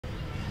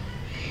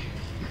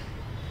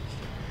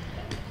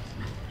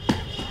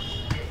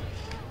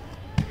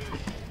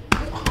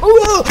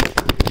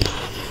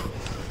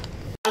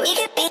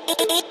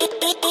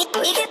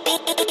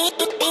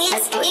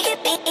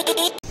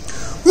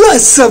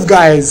What's up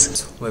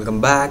guys?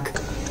 Welcome back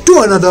To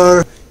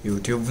another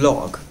YouTube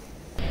vlog.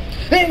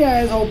 Hey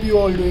guys, hope you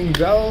all doing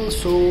well.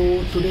 So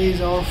today is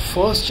our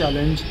first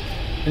challenge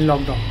in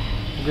lockdown.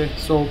 Okay,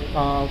 so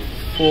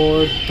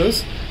for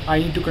this I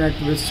need to connect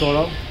with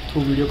Saurav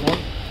through video call.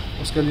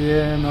 उसके लिए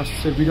मैं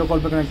उससे video call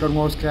पर connect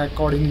करूँगा, उसके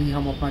accordingly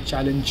हम अपना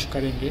challenge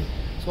करेंगे.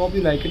 So hope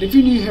you like it. If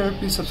you're new here,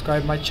 please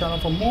subscribe my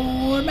channel for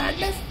more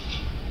madness.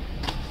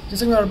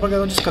 जैसे मैं पर कहता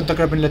हूँ, just cut the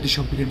crap and let the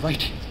show begin.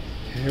 Right?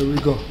 Here we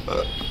go.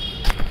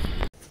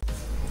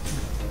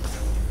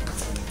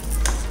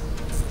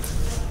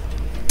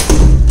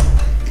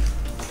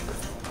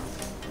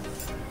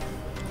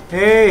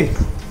 Hey,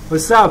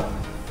 what's up?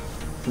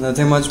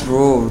 Nothing much, bro.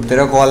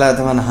 तेरा call आया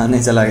था, मैं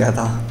नहाने चला गया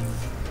था.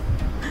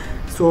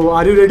 So,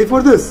 are you ready for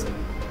this?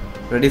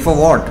 Ready for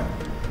what?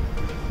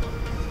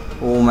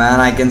 Oh man,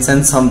 I can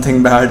sense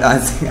something bad. I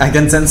think I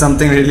can sense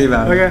something really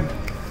bad. Okay.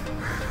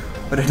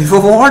 Ready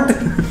for what?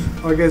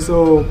 Okay, so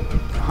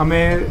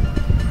हमें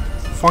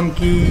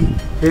funky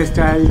hair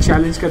style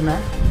challenge करना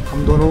है.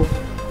 हम दोनों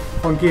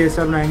funky hair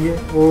style बनाएंगे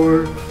और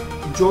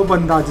जो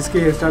बंदा जिसके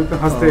हेयर स्टाइल पे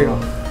हंस देगा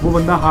वो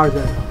बंदा हार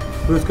जाएगा.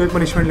 तो उसको एक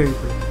पनिशमेंट लेनी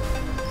पड़ेगी.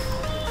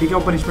 ठीक है,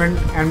 वो पनिशमेंट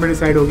एंड में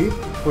डिसाइड होगी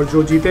और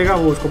जो जीतेगा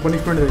वो उसको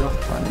पनिशमेंट देगा.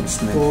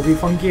 तो अभी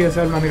फंकी हेयर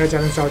स्टाइल बनाने का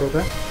चैलेंज स्टार्ट होता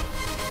है.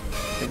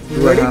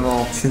 Do I have an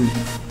option?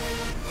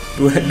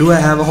 Do I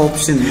have an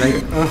option? Like,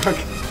 okay.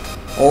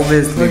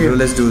 Obviously, Okay. Bro,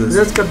 let's do this.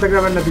 Let's cut the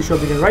crap and let the show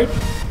begin, right?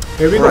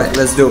 Here we go.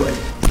 Right, let's do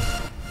it.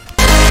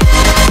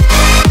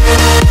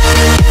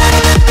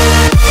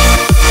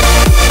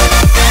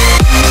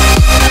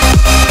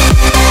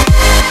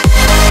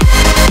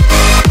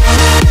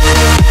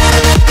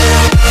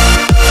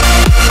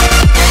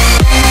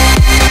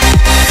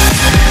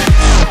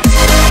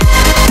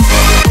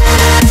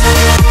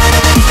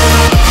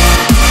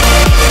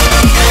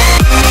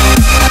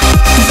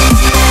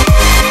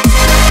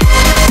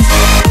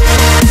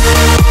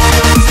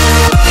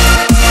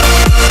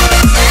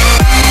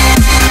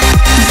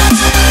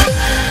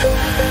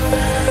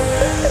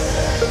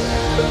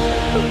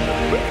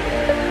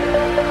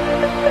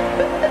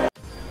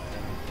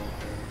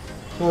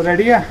 So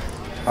ready? Yeah.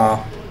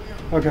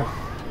 Okay.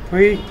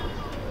 3,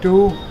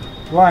 2,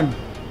 1.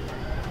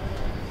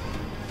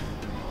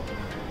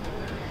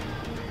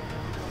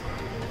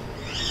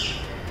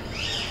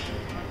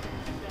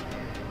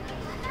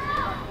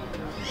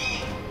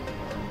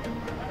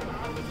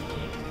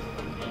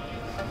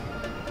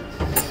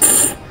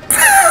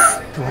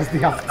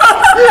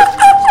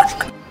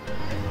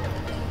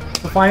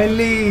 So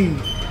finally,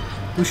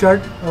 तू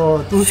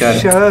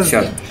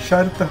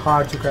शर्त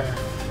हार चुका है.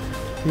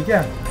 ठीक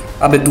है.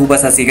 अबे तू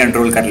बस हंसी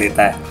कंट्रोल कर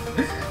लेता है.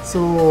 So,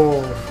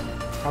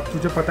 अब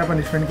तुझे पता है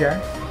पनिशमेंट क्या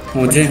है?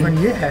 मुझे पनिशमेंट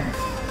ये है.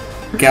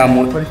 क्या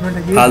पनिशमेंट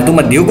ये फालतू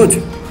मत दियो, कुछ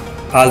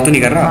फालतू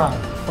नहीं कर रहा. हाँ,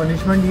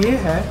 पनिशमेंट ये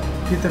है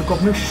कि तेरे को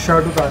अपनी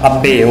शर्ट उतार.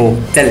 अबे ओ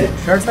चल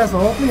शर्ट से सो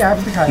अपनी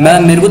एब्स दिखा. मैं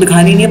मेरे को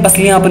दिखानी नहीं है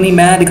पसलियां अपनी,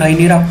 मैं दिखाई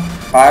नहीं रहा.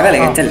 पागल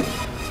है. चल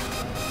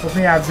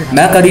अपनी एब्स दिखा.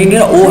 मैं कर ही नहीं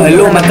रहा. ओ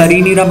हेलो, मैं कर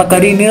ही नहीं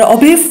रहा.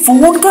 अबे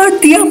फोन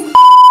काट दिया.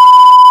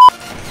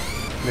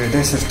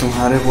 बेटे सिर्फ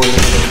तुम्हारे बोलने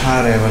से दिखा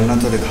रहे, वरना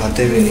तो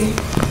दिखाते भी नहीं.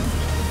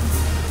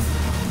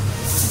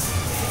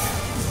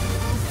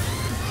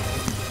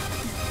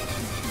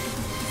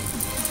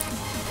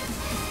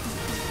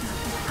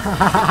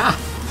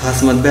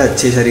 हंस मत बे,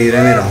 अच्छी शरीर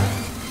है मेरा.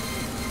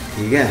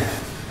 ठीक है.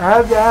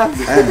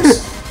 एब्स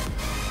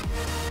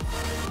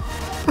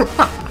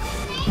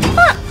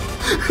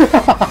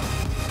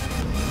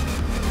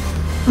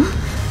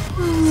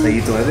सही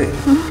तो है बे.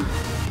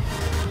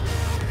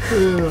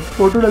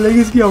 फोटो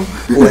डालेगी इसकी हम.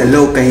 ओ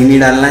हेलो, कहीं नहीं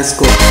डालना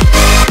इसको.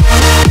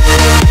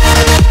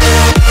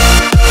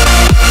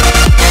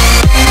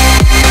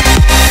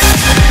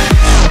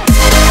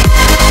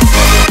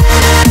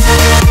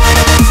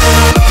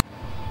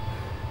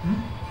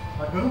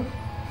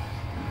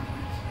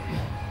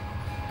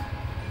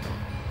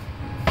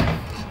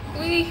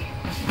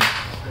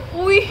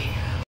 Uy.